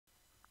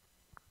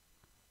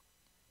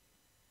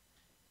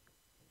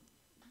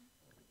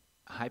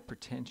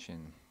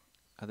Hypertension,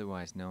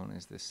 otherwise known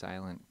as the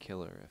silent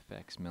killer,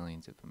 affects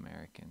millions of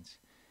Americans,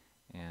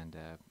 and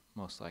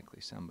most likely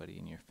somebody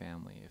in your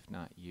family, if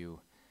not you,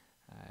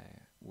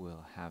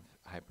 will have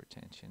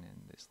hypertension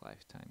in this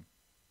lifetime.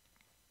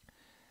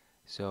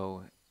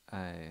 So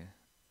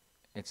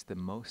it's the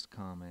most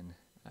common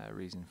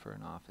reason for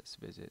an office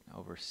visit.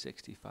 Over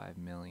 65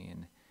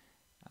 million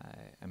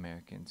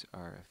Americans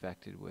are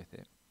affected with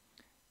it,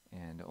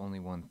 and only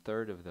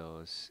 1/3 of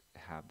those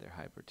have their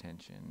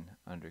hypertension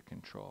under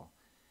control.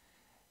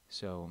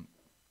 So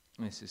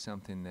this is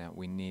something that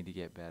we need to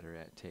get better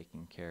at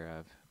taking care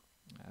of,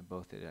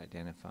 both at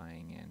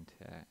identifying and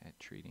at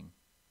treating.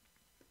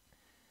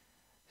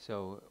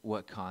 So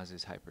what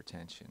causes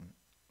hypertension?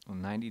 Well,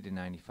 90 to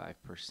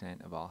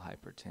 95% of all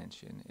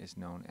hypertension is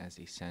known as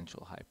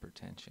essential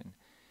hypertension,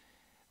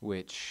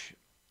 which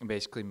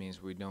basically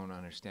means we don't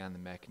understand the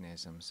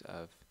mechanisms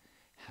of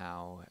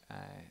how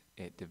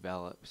it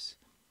develops,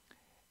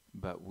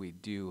 but we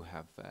do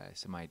have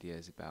some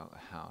ideas about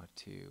how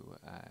to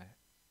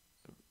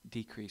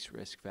decrease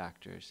risk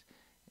factors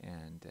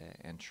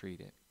and treat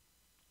it.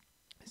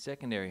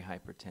 Secondary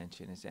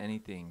hypertension is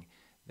anything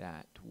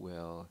that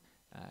will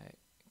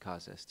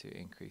cause us to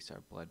increase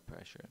our blood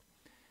pressure.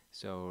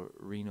 So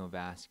renal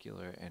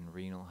vascular and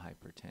renal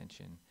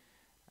hypertension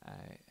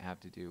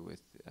have to do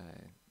with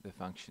the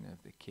function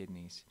of the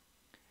kidneys.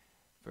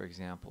 For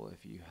example,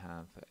 if you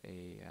have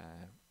a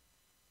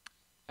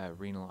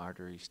renal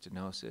artery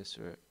stenosis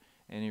or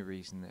any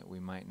reason that we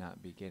might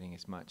not be getting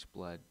as much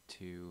blood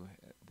to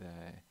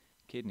the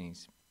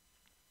kidneys,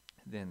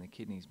 then the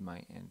kidneys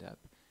might end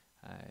up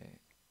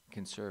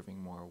conserving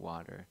more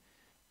water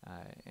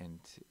and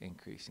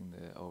increasing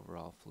the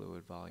overall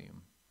fluid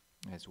volume,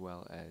 as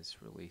well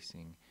as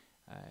releasing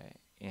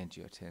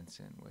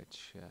angiotensin,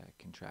 which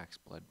contracts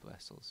blood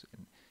vessels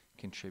and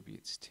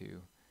contributes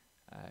to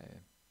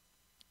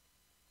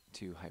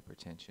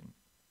hypertension.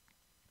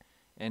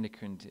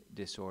 Endocrine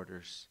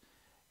disorders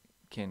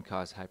can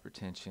cause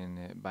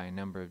hypertension by a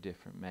number of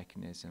different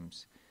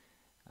mechanisms.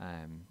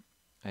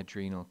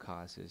 Adrenal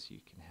causes,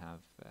 you can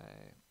have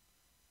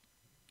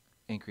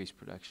increased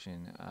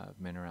production of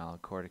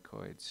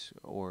mineralocorticoids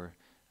or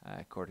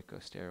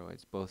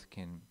corticosteroids. Both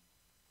can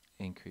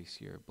increase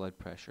your blood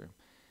pressure.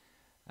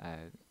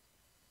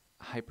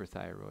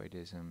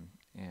 Hyperthyroidism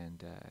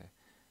and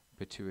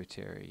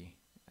pituitary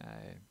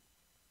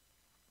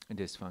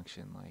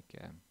dysfunction, like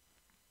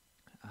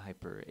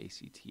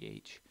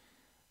hyper-ACTH,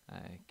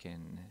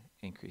 can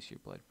increase your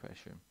blood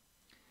pressure.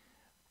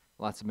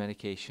 Lots of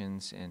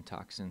medications and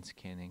toxins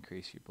can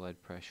increase your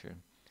blood pressure.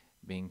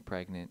 Being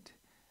pregnant,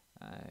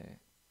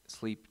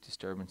 sleep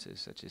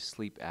disturbances such as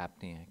sleep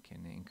apnea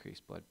can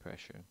increase blood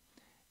pressure,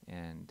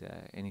 and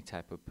any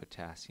type of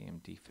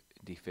potassium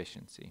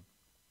deficiency.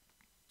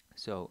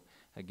 So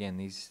again,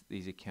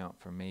 these account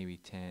for maybe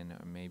 10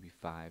 or maybe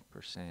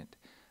 5%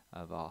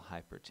 of all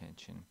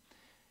hypertension,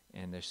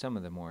 and there's some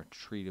of the more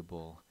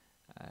treatable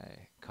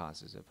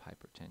causes of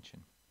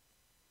hypertension.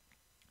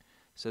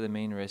 So the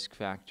main risk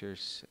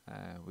factors,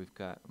 we've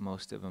got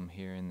most of them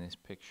here in this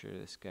picture.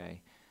 This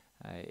guy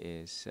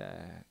is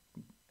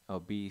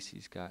obese.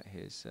 He's got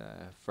his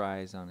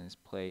fries on his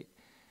plate.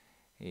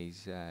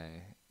 He's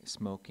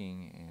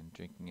smoking and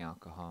drinking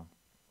alcohol,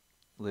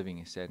 living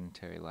a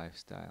sedentary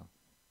lifestyle.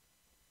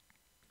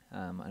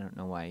 I don't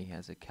know why he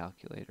has a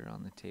calculator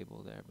on the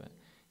table there, but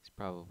he's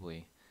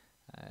probably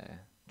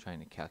trying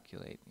to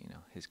calculate,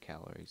 his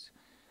calories.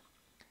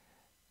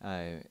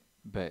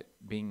 But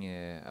being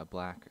a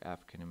black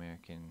African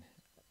American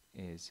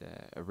is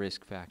a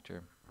risk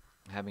factor.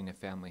 Having a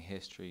family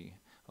history,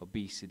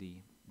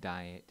 obesity,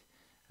 diet,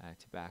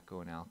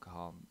 tobacco and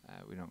alcohol,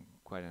 we don't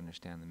quite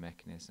understand the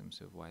mechanisms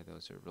of why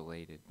those are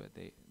related, but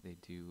they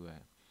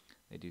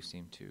do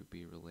seem to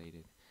be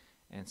related.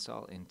 And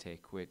salt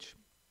intake, which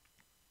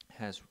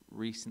has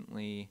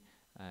recently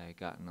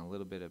gotten a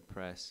little bit of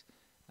press.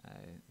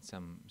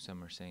 Some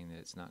are saying that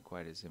it's not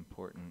quite as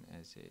important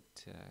as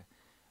it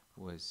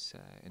was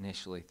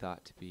initially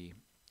thought to be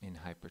in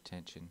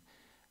hypertension,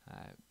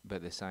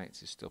 but the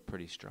science is still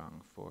pretty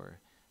strong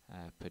for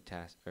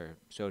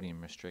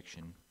sodium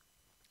restriction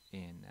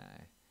in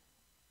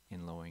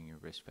lowering your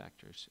risk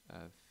factors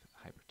of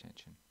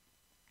hypertension.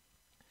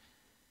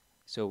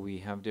 So we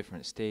have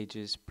different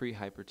stages.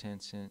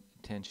 Pre-hypertension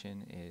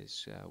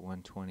is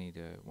 120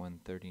 to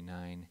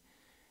 139.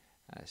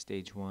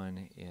 Stage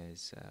 1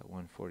 is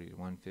 140 to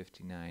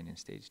 159, and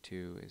stage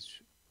 2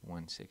 is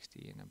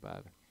 160 and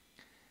above.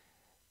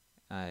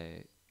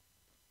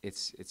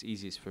 It's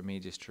easiest for me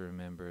just to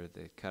remember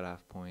the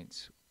cutoff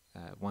points: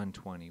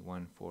 120,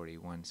 140,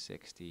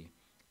 160,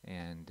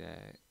 and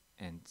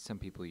some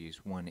people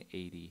use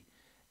 180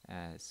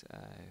 as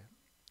a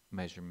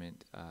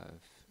measurement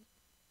of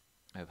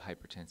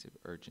hypertensive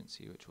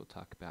urgency, which we'll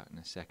talk about in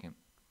a second.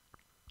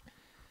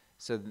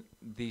 So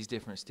these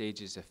different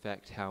stages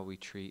affect how we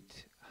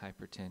treat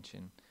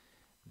hypertension.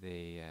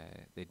 They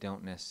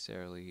don't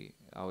necessarily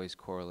always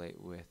correlate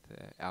with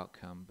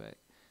outcome, but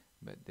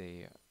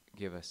they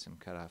give us some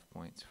cutoff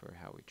points for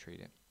how we treat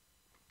it.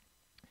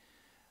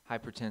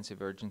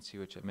 Hypertensive urgency,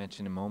 which I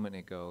mentioned a moment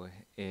ago,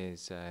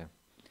 is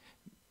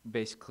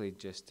basically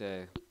just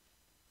a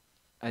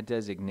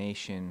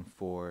designation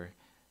for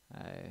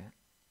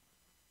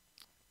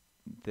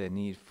the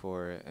need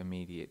for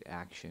immediate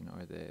action,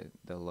 or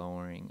the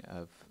lowering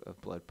of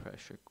blood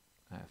pressure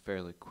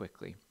fairly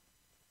quickly.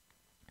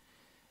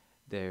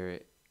 The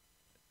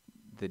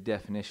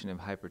definition of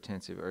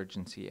hypertensive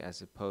urgency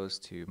as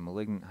opposed to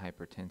malignant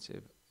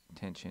hypertensive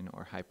tension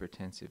or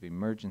hypertensive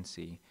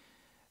emergency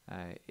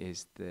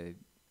is the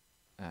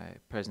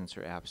presence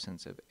or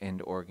absence of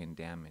end organ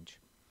damage.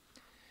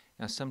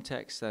 Now, some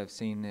texts I've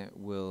seen that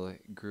will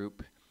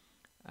group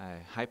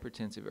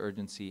hypertensive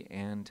urgency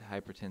and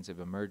hypertensive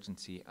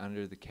emergency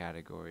under the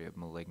category of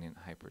malignant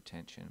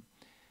hypertension.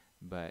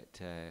 But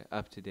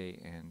up to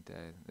date and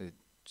the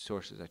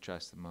sources I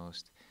trust the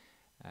most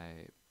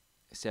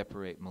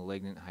separate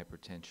malignant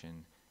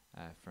hypertension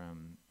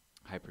from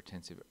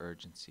hypertensive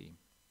urgency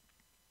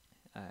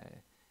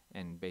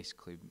and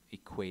basically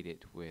equate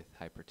it with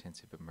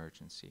hypertensive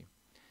emergency.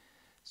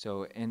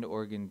 So end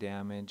organ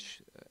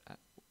damage,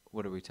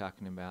 what are we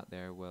talking about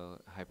there?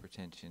 Well,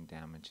 hypertension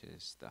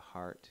damages the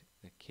heart,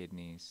 the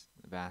kidneys,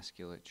 the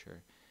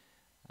vasculature.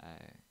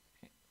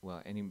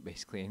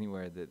 Basically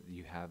anywhere that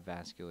you have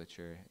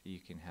vasculature, you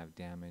can have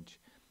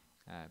damage.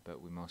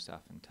 But we most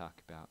often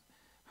talk about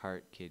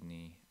heart,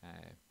 kidney,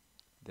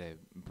 the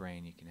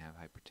brain. You can have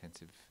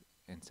hypertensive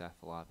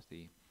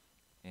encephalopathy,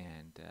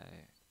 and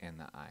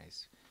the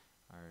eyes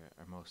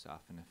are most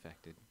often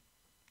affected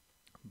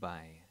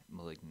by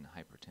malignant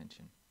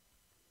hypertension.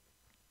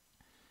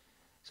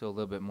 So a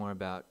little bit more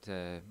about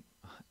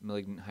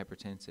malignant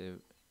hypertensive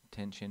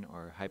tension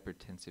or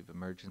hypertensive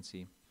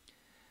emergency.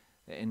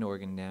 The end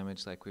organ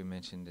damage, like we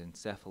mentioned,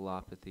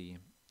 encephalopathy,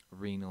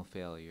 renal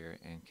failure,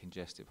 and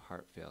congestive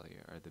heart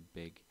failure are the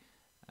big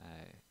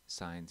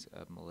signs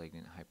of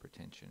malignant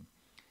hypertension.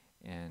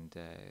 And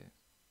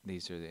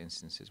these are the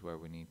instances where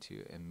we need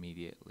to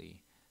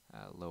immediately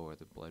lower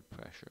the blood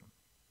pressure.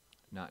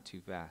 Not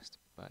too fast,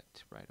 but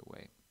right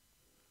away.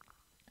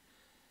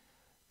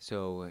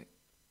 So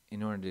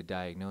in order to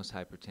diagnose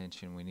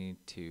hypertension, we need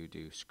to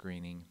do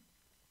screening.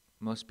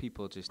 Most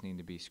people just need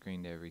to be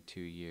screened every 2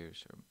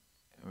 years,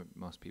 or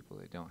most people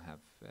that don't have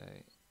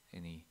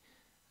any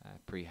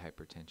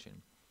pre-hypertension.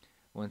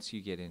 Once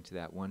you get into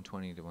that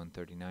 120 to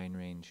 139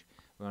 range,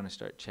 we want to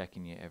start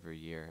checking you every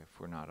year if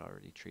we're not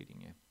already treating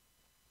you.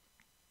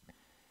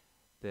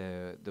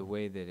 The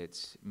way that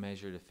it's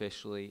measured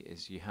officially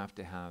is you have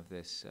to have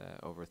this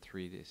over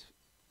 3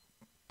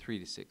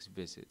 to 6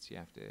 visits. You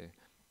have to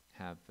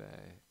have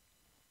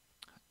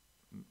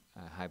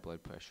high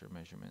blood pressure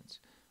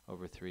measurements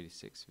over 3 to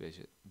 6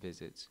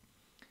 visits.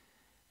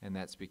 And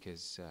that's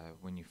because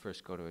when you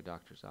first go to a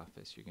doctor's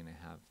office, you're going to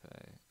have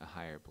a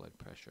higher blood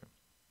pressure.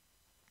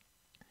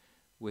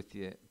 With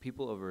the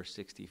people over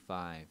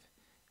 65,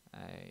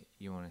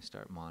 you want to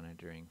start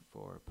monitoring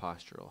for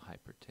postural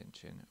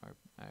hypertension or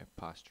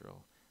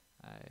postural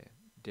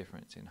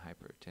difference in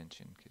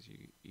hypertension, because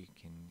you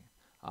can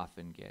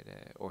often get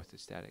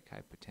orthostatic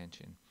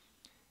hypotension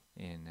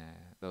in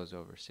those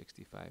over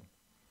 65.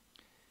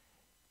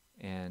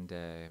 And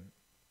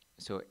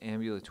so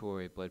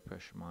ambulatory blood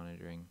pressure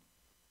monitoring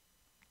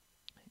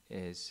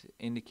is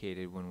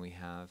indicated when we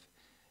have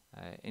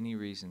any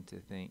reason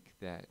to think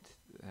that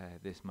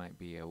this might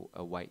be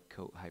a white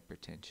coat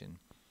hypertension.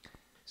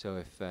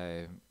 So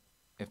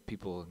if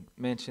people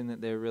mention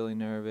that they're really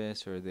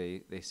nervous, or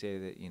they say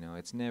that,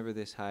 it's never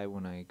this high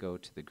when I go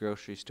to the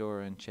grocery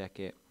store and check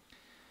it,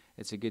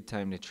 it's a good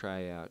time to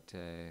try out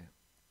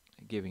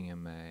giving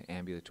them an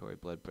ambulatory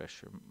blood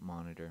pressure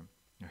monitor,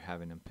 or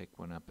having them pick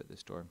one up at the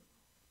store.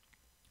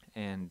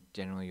 And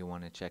generally you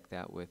want to check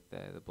that with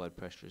the blood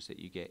pressures that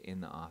you get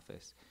in the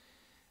office,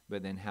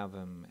 but then have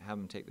them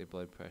take their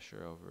blood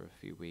pressure over a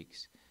few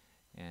weeks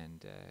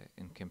and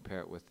compare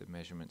it with the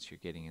measurements you're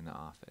getting in the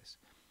office.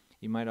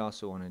 You might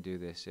also want to do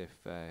this if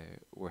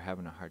we're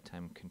having a hard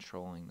time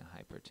controlling the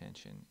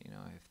hypertension.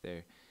 If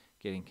they're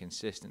getting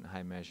consistent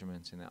high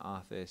measurements in the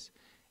office,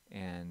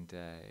 and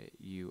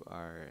you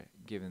are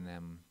giving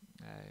them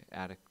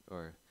adequate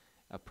or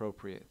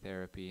appropriate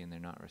therapy and they're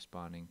not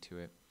responding to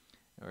it,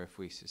 or if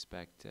we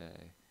suspect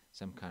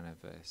some kind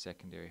of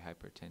secondary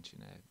hypertension,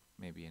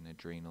 maybe an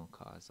adrenal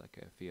cause like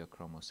a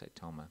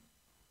pheochromocytoma,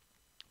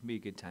 it'd be a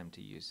good time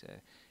to use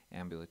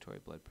ambulatory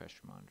blood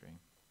pressure monitoring.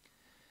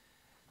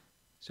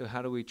 So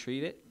how do we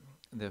treat it?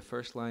 The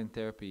first line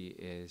therapy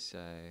is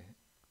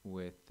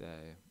with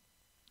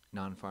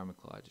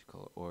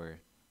non-pharmacological or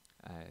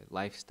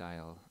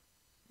lifestyle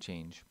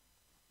change.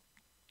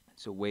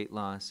 So weight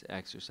loss,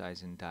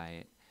 exercise, and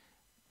diet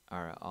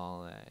are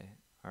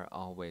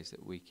all ways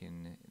that we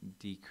can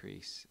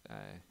decrease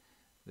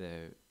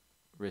the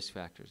risk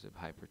factors of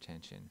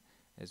hypertension,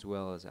 as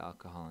well as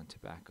alcohol and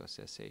tobacco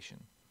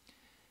cessation.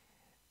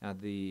 Now,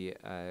 the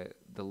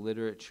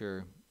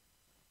literature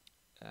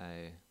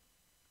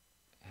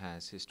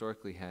has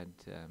historically had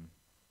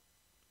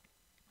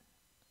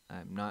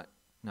not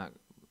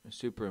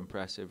super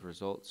impressive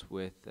results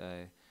with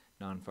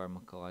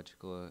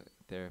non-pharmacological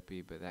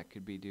therapy, but that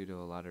could be due to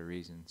a lot of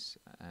reasons,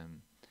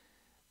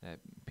 that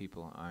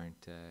people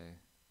aren't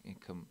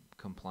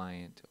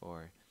compliant,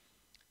 or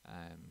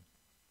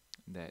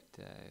that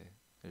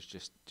there's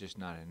just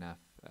not enough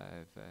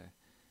of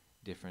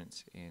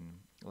difference in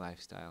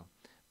lifestyle.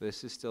 But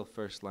this is still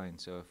first line,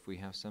 so if we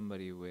have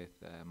somebody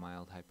with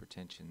mild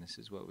hypertension, this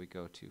is what we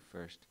go to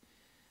first.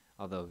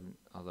 Although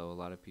a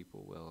lot of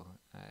people will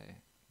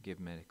give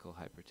medical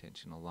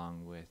hypertension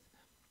along with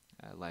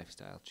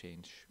lifestyle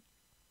change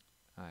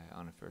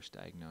on a first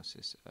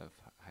diagnosis of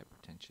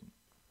hypertension.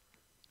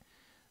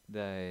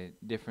 The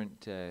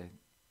different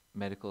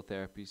medical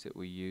therapies that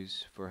we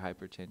use for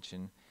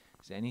hypertension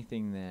is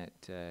anything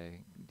that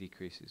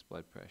decreases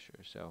blood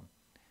pressure. So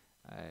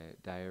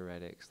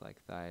diuretics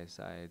like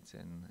thiazides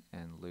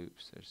and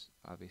loops. There's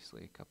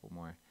obviously a couple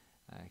more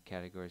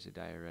categories of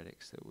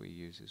diuretics that we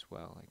use as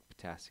well, like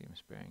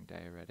potassium-sparing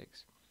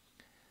diuretics.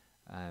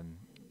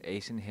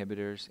 ACE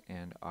inhibitors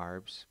and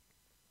ARBs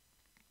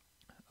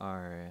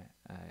are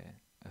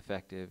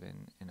effective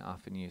and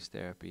often used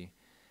therapy.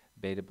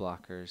 Beta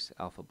blockers,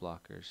 alpha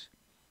blockers,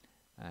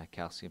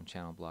 calcium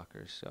channel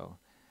blockers. So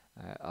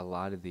a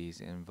lot of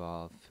these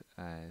involve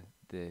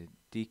the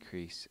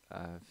decrease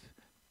of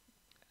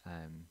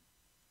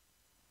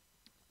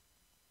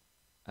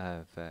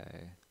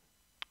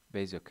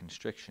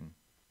vasoconstriction,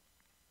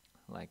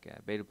 like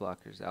beta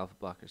blockers, alpha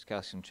blockers,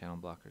 calcium channel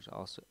blockers,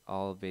 also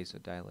all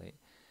vasodilate,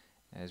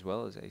 as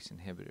well as ACE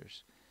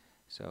inhibitors.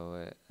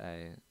 So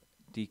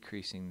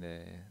decreasing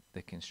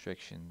the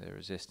constriction, the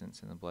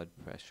resistance in the blood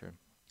pressure,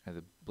 or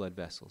the blood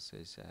vessels,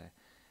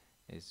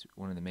 is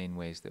one of the main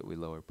ways that we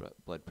lower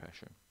blood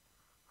pressure.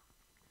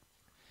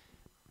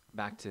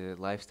 Back to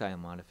lifestyle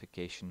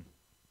modification.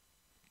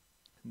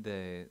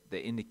 The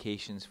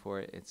indications for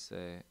it, it's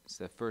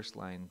the first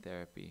line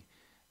therapy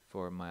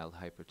for mild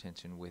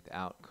hypertension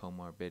without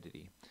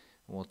comorbidity.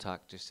 And we'll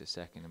talk just a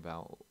second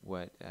about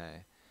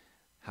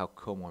how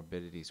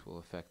comorbidities will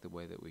affect the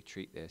way that we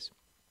treat this.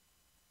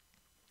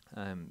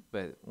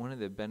 But one of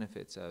the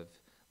benefits of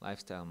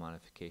lifestyle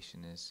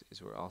modification is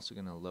we're also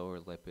going to lower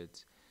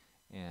lipids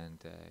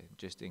and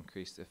just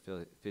increase the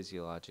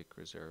physiologic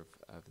reserve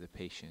of the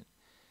patient.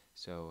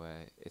 So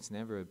it's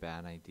never a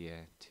bad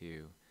idea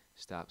to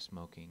stop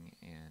smoking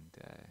and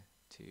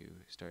to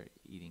start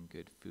eating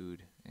good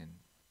food and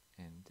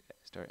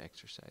start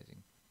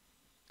exercising.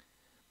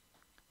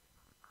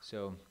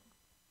 So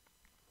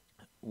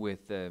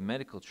with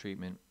medical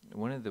treatment,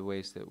 one of the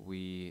ways that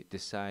we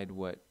decide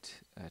what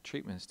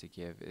treatments to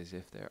give is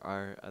if there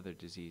are other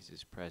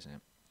diseases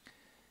present.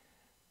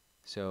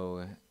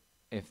 So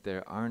if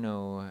there are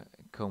no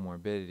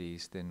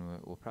comorbidities, then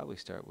we'll probably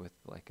start with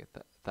like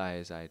a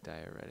thiazide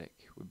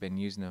diuretic. We've been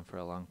using them for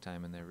a long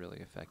time and they're really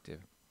effective.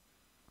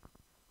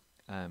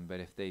 But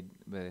if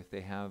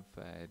they have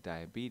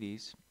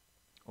diabetes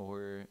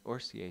or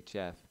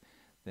CHF,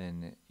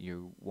 then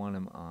you want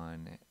them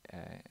on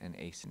an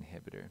ACE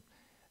inhibitor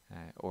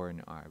or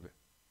an ARB.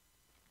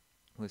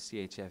 With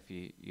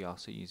CHF, you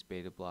also use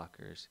beta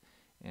blockers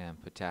and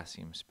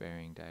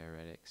potassium-sparing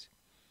diuretics.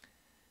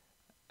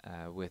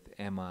 With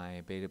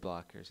MI, beta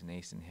blockers and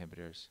ACE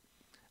inhibitors.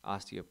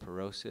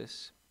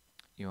 Osteoporosis,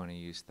 you want to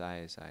use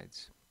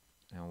thiazides.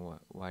 Now,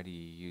 why do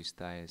you use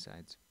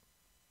thiazides?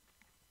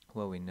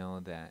 Well, we know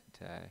that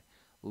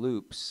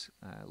loops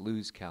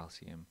lose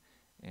calcium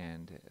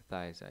and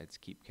thiazides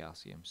keep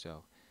calcium.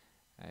 So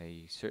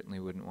you certainly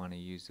wouldn't want to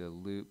use a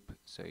loop,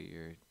 so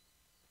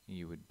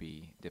you would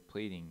be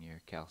depleting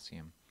your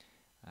calcium,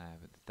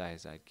 but the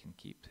thiazide can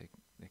keep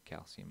the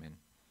calcium in.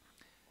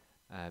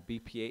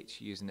 BPH,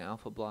 use an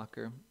alpha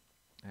blocker.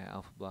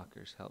 Alpha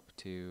blockers help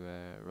to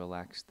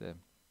relax the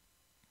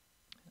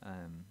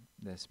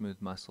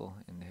smooth muscle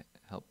and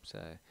helps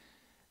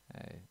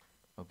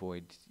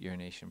avoid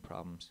urination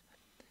problems.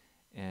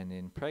 And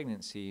in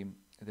pregnancy,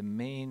 the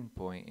main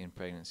point in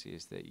pregnancy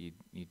is that you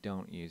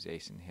don't use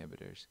ACE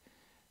inhibitors.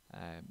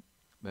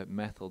 But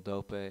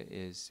methyl-dopa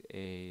is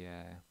a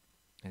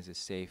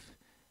safe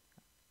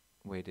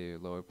way to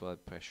lower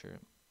blood pressure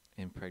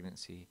in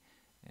pregnancy,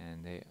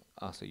 and they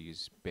also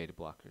use beta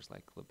blockers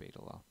like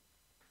labetalol.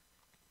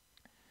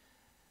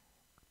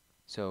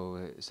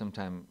 So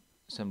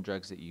some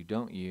drugs that you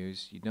don't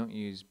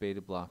use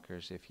beta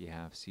blockers if you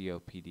have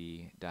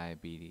COPD,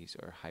 diabetes,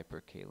 or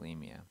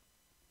hyperkalemia.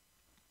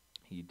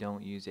 You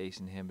don't use ACE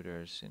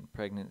inhibitors in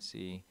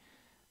pregnancy,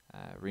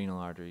 renal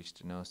artery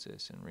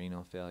stenosis, and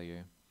renal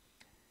failure.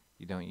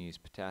 You don't use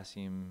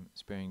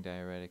potassium-sparing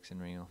diuretics in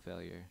renal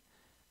failure.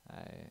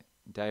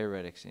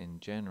 Diuretics in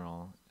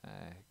general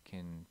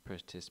can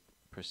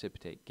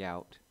precipitate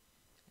gout,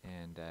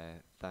 and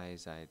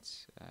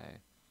thiazides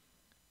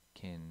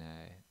can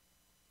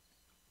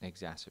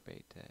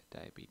exacerbate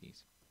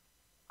diabetes.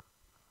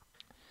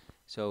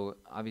 So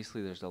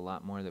obviously there's a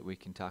lot more that we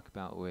can talk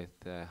about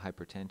with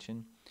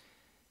hypertension.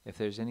 If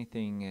there's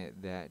anything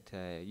that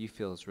you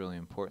feel is really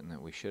important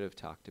that we should have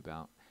talked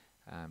about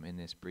in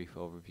this brief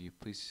overview,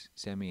 please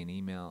send me an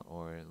email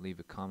or leave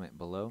a comment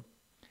below.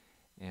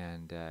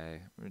 And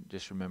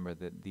just remember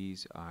that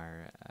these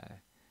are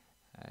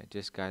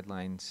just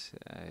guidelines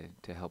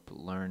to help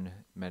learn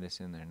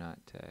medicine. They're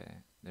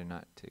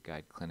not to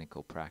guide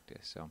clinical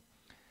practice. So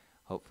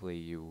hopefully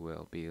you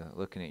will be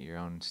looking at your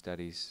own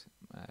studies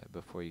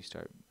before you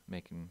start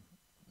making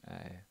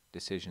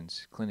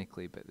decisions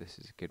clinically, but this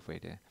is a good way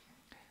to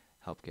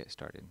help get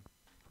started.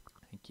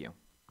 Thank you.